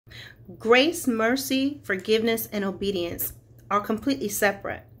Grace, mercy, forgiveness, and obedience are completely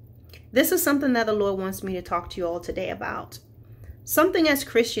separate. This is something that the Lord wants me to talk to you all today about. Something as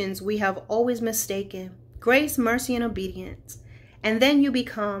Christians we have always mistaken. Grace, mercy, and obedience. And then you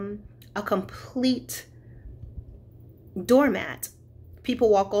become a complete doormat. People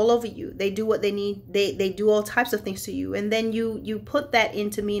walk all over you. They do what they need. They do all types of things to you. And then you put that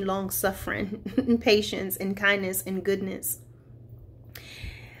into mean long suffering and patience and kindness and goodness.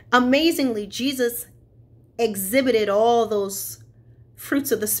 Amazingly, Jesus exhibited all those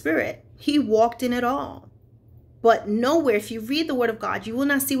fruits of the Spirit. He walked in it all. But nowhere, if you read the Word of God, you will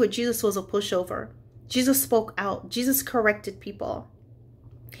not see where Jesus was a pushover. Jesus spoke out. Jesus corrected people.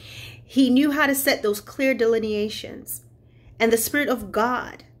 He knew how to set those clear delineations. And the Spirit of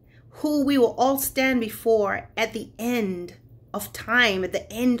God, who we will all stand before at the end of time, at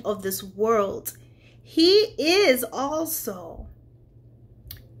the end of this world, He is also,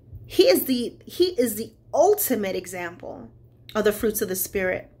 He is the ultimate example of the fruits of the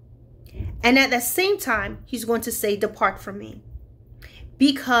Spirit. And at the same time, He's going to say, depart from me.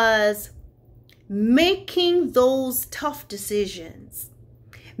 Because making those tough decisions,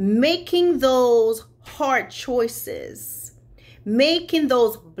 making those hard choices, making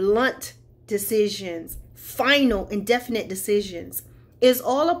those blunt decisions, final and definite decisions, is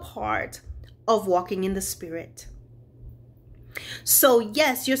all a part of walking in the Spirit. So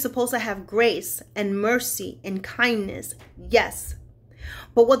yes, you're supposed to have grace and mercy and kindness. Yes.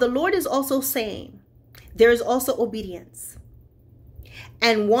 But what the Lord is also saying, there is also obedience.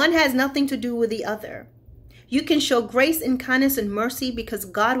 And one has nothing to do with the other. You can show grace and kindness and mercy because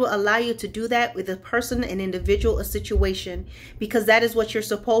God will allow you to do that with a person, an individual, a situation, because that is what you're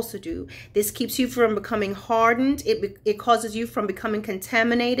supposed to do. This keeps you from becoming hardened. It causes you from becoming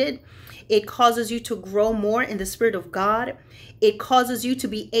contaminated. It causes you to grow more in the Spirit of God. It causes you to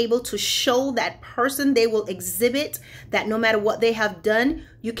be able to show that person, they will exhibit that no matter what they have done,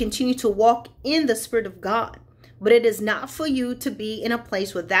 you continue to walk in the Spirit of God. But it is not for you to be in a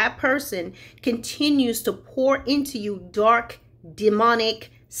place where that person continues to pour into you dark,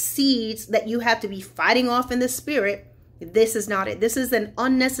 demonic seeds that you have to be fighting off in the Spirit. This is not it. This is an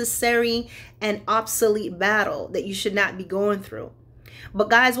unnecessary and obsolete battle that you should not be going through.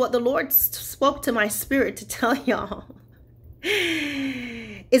 But guys, what the Lord spoke to my spirit to tell y'all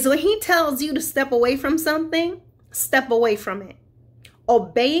is when He tells you to step away from something, step away from it.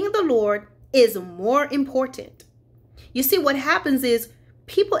 Obeying the Lord is more important. You see, what happens is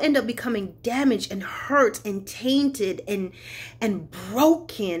people end up becoming damaged and hurt and tainted and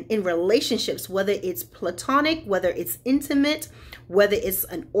broken in relationships, whether it's platonic, whether it's intimate, whether it's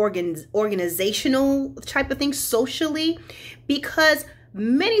an organizational type of thing, socially, because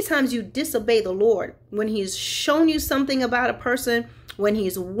many times you disobey the Lord when He's shown you something about a person, when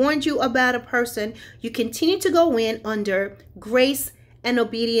He's warned you about a person. You continue to go in under grace and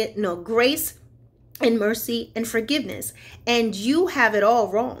grace and mercy and forgiveness, and you have it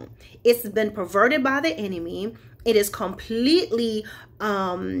all wrong. It's been perverted by the enemy. It is completely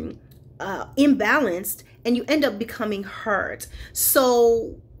imbalanced, and you end up becoming hurt.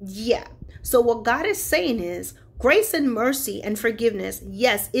 So yeah, so what God is saying is grace and mercy and forgiveness,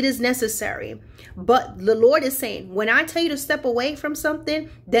 yes, it is necessary. But the Lord is saying, when I tell you to step away from something,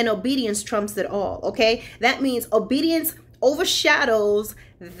 then obedience trumps it all. Okay, that means obedience overshadows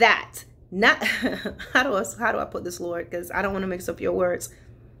that. Not how do I put this, Lord? Because I don't want to mix up your words.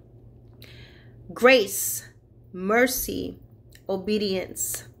 Grace, mercy,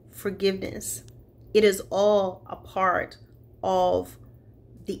 obedience, forgiveness. It is all a part of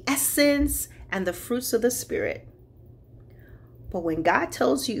the essence and the fruits of the Spirit. But when God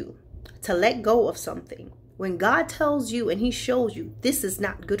tells you to let go of something, when God tells you and He shows you this is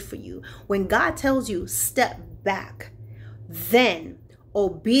not good for you, when God tells you step back, then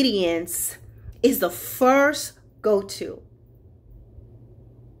obedience is the first go-to.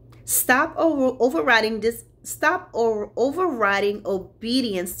 Stop overriding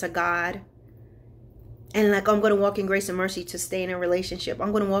obedience to God. And like, I'm going to walk in grace and mercy to stay in a relationship.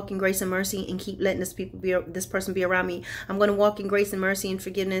 I'm going to walk in grace and mercy and keep letting this person be around me. I'm going to walk in grace and mercy and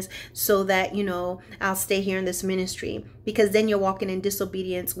forgiveness so that, I'll stay here in this ministry. Because then you're walking in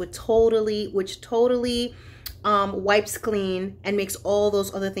disobedience, which totally wipes clean and makes all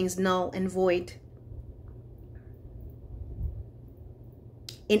those other things null and void.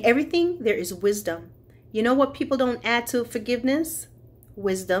 In everything, there is wisdom. You know what people don't add to forgiveness?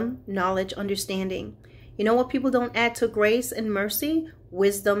 Wisdom, knowledge, understanding. You know what people don't add to grace and mercy?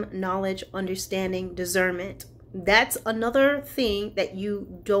 Wisdom, knowledge, understanding, discernment. That's another thing that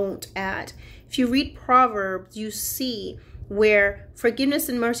you don't add. If you read Proverbs, you see where forgiveness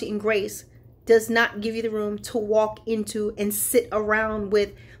and mercy and grace does not give you the room to walk into and sit around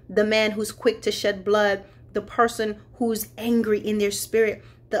with the man who's quick to shed blood, the person who's angry in their spirit,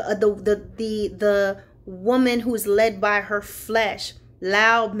 the woman who's led by her flesh,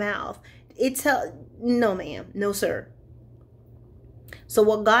 loud mouth. No, ma'am, no, sir. So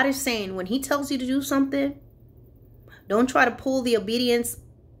what God is saying, when he tells you to do something, don't try to pull the obedience.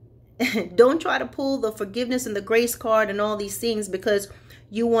 Don't try to pull the forgiveness and the grace card and all these things because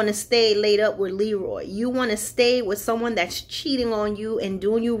you want to stay laid up with Leroy. You want to stay with someone that's cheating on you and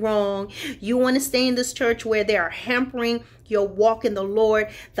doing you wrong. You want to stay in this church where they are hampering your walk in the Lord.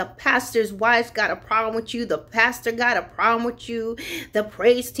 The pastor's wife got a problem with you. The pastor got a problem with you. The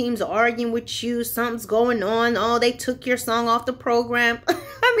praise team's arguing with you. Something's going on. Oh, they took your song off the program.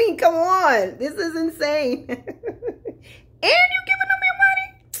 I mean, come on. This is insane. And you giving them your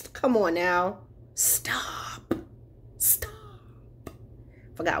money? Come on now. Stop. Stop.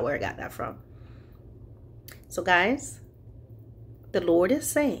 Forgot where I got that from. So guys, the Lord is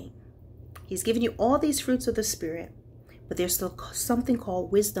saying he's giving you all these fruits of the Spirit, but there's still something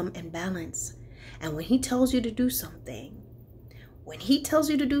called wisdom and balance. And when he tells you to do something, when he tells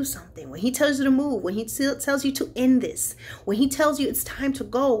you to move, when he tells you to end this, when he tells you it's time to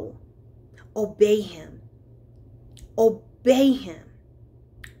go, obey him. Obey him.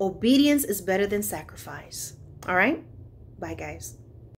 Obedience is better than sacrifice. All right? Bye, guys.